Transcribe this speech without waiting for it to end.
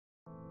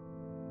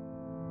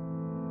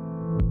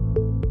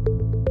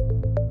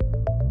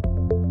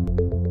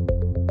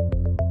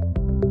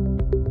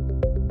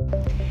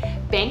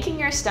Banking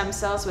your stem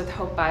cells with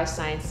Hope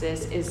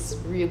Biosciences is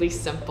really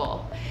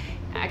simple.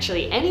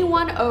 Actually,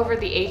 anyone over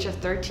the age of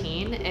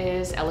 13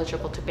 is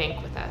eligible to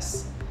bank with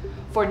us.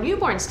 For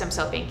newborn stem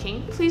cell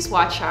banking, please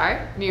watch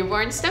our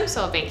newborn stem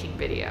cell banking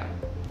video.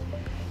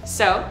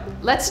 So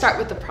let's start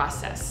with the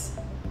process.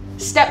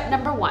 Step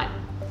number 1.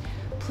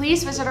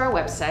 Please visit our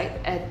website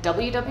at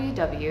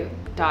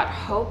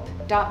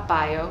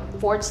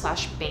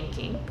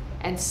www.hope.bio/banking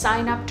and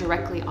sign up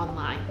directly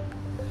online.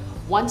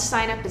 Once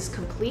sign up is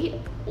complete,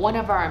 one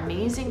of our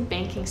amazing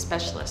banking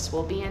specialists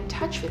will be in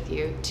touch with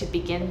you to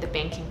begin the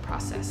banking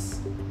process.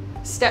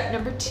 Step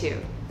number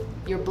 2,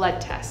 your blood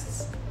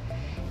tests.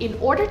 In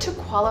order to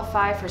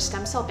qualify for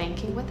stem cell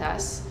banking with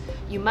us,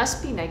 you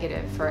must be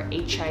negative for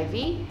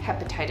HIV,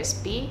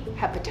 hepatitis B,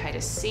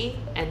 hepatitis C,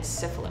 and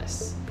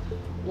syphilis.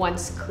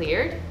 Once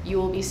cleared, you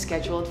will be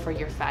scheduled for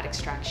your fat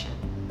extraction.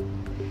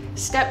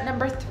 Step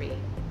number 3,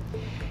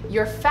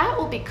 your fat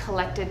will be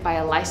collected by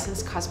a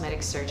licensed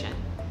cosmetic surgeon.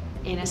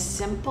 In a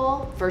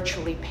simple,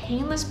 virtually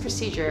painless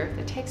procedure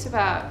that takes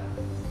about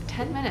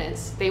 10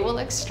 minutes, they will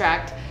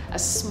extract a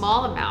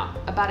small amount,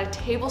 about a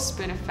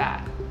tablespoon of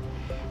fat.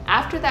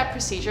 After that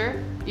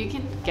procedure, you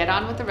can get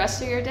on with the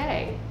rest of your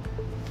day.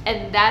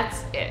 And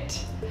that's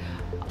it.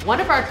 One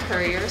of our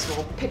couriers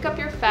will pick up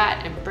your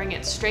fat and bring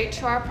it straight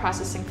to our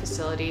processing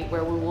facility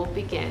where we will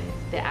begin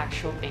the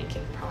actual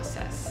banking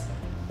process.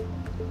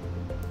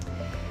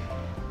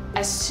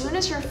 As soon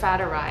as your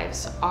fat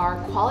arrives, our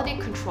quality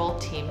control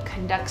team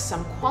conducts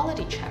some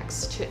quality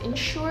checks to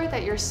ensure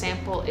that your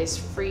sample is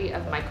free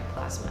of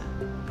mycoplasma,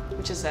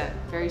 which is a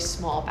very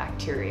small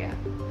bacteria.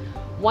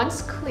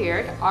 Once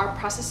cleared, our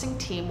processing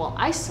team will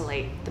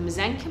isolate the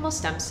mesenchymal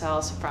stem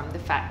cells from the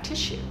fat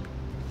tissue.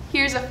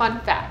 Here's a fun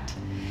fact.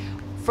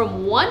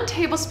 From 1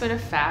 tablespoon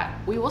of fat,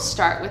 we will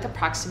start with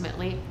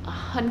approximately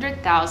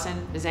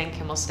 100,000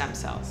 mesenchymal stem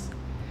cells.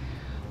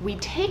 We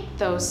take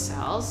those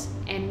cells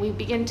and we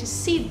begin to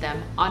seed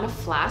them on a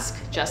flask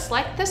just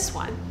like this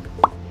one.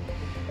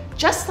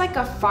 Just like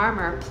a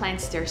farmer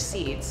plants their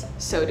seeds,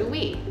 so do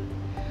we.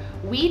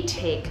 We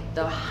take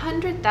the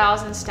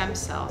 100,000 stem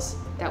cells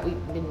that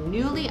we've been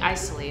newly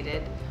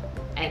isolated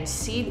and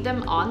seed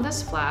them on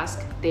this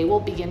flask. They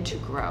will begin to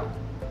grow.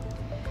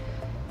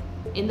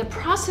 In the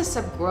process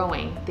of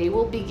growing, they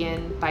will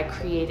begin by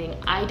creating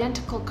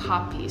identical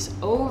copies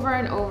over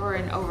and over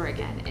and over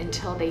again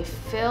until they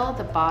fill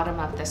the bottom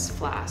of this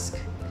flask.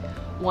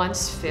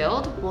 Once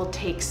filled, we'll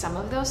take some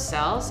of those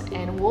cells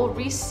and we'll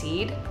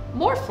reseed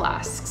more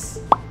flasks.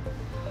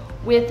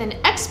 With an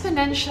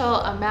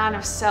exponential amount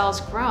of cells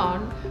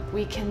grown,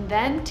 we can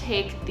then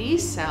take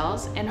these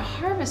cells and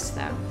harvest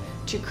them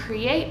to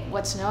create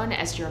what's known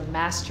as your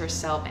master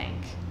cell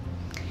bank.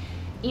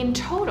 In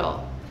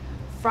total,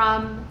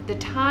 from the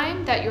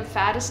time that your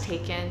fat is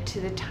taken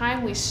to the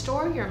time we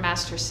store your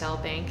master cell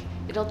bank,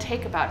 it'll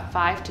take about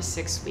 5 to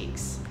 6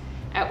 weeks,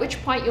 at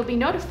which point you'll be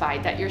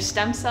notified that your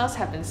stem cells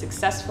have been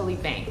successfully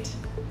banked.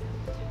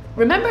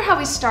 Remember how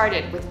we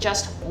started with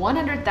just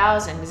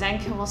 100,000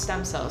 mesenchymal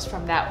stem cells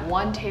from that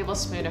 1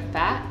 tablespoon of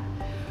fat?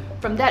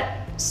 From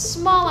that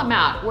small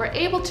amount, we're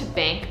able to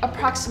bank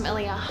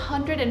approximately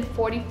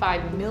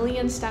 145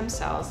 million stem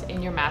cells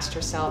in your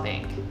master cell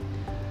bank.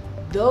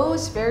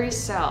 Those very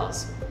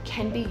cells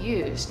can be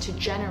used to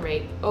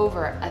generate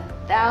over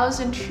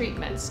 1,000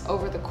 treatments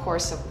over the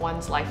course of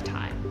one's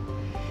lifetime.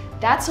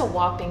 That's a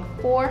whopping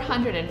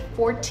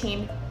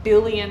 414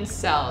 billion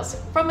cells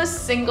from a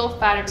single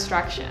fat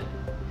extraction.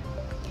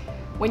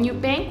 When you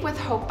bank with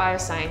Hope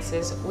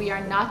Biosciences, we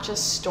are not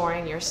just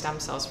storing your stem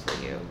cells for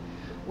you.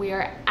 We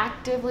are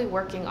actively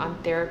working on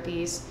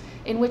therapies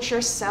in which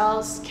your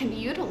cells can be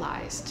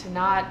utilized to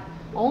not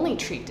only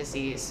treat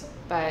disease,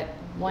 but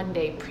one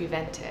day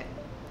prevent it.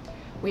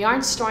 We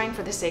aren't storing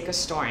for the sake of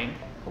storing.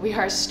 We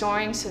are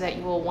storing so that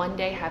you will one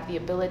day have the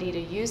ability to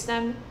use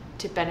them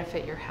to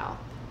benefit your health.